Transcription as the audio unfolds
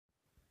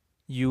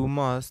You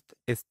must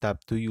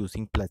stop to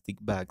using plastic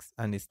bags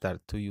and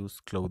start to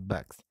use cloth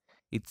bags.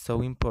 It's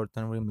so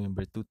important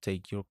remember to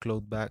take your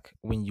cloth bag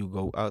when you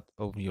go out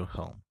of your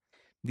home.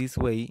 This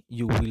way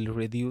you will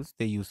reduce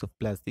the use of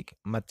plastic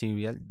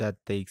material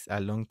that takes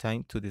a long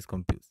time to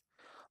decompose.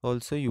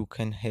 Also you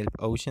can help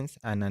oceans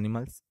and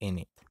animals in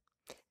it.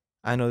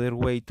 Another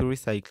way to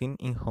recycling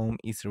in home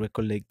is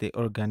recollect the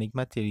organic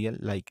material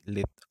like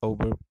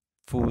leftover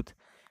food,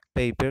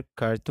 paper,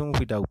 carton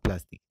without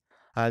plastic.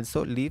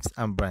 Also leaves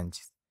and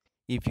branches.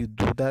 If you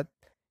do that,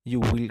 you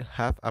will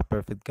have a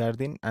perfect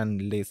garden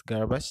and less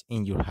garbage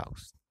in your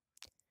house.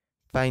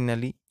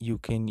 Finally, you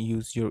can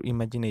use your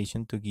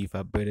imagination to give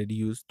a better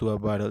use to a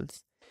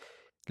bottles,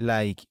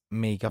 like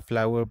make a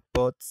flower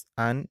pots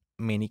and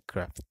many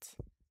crafts.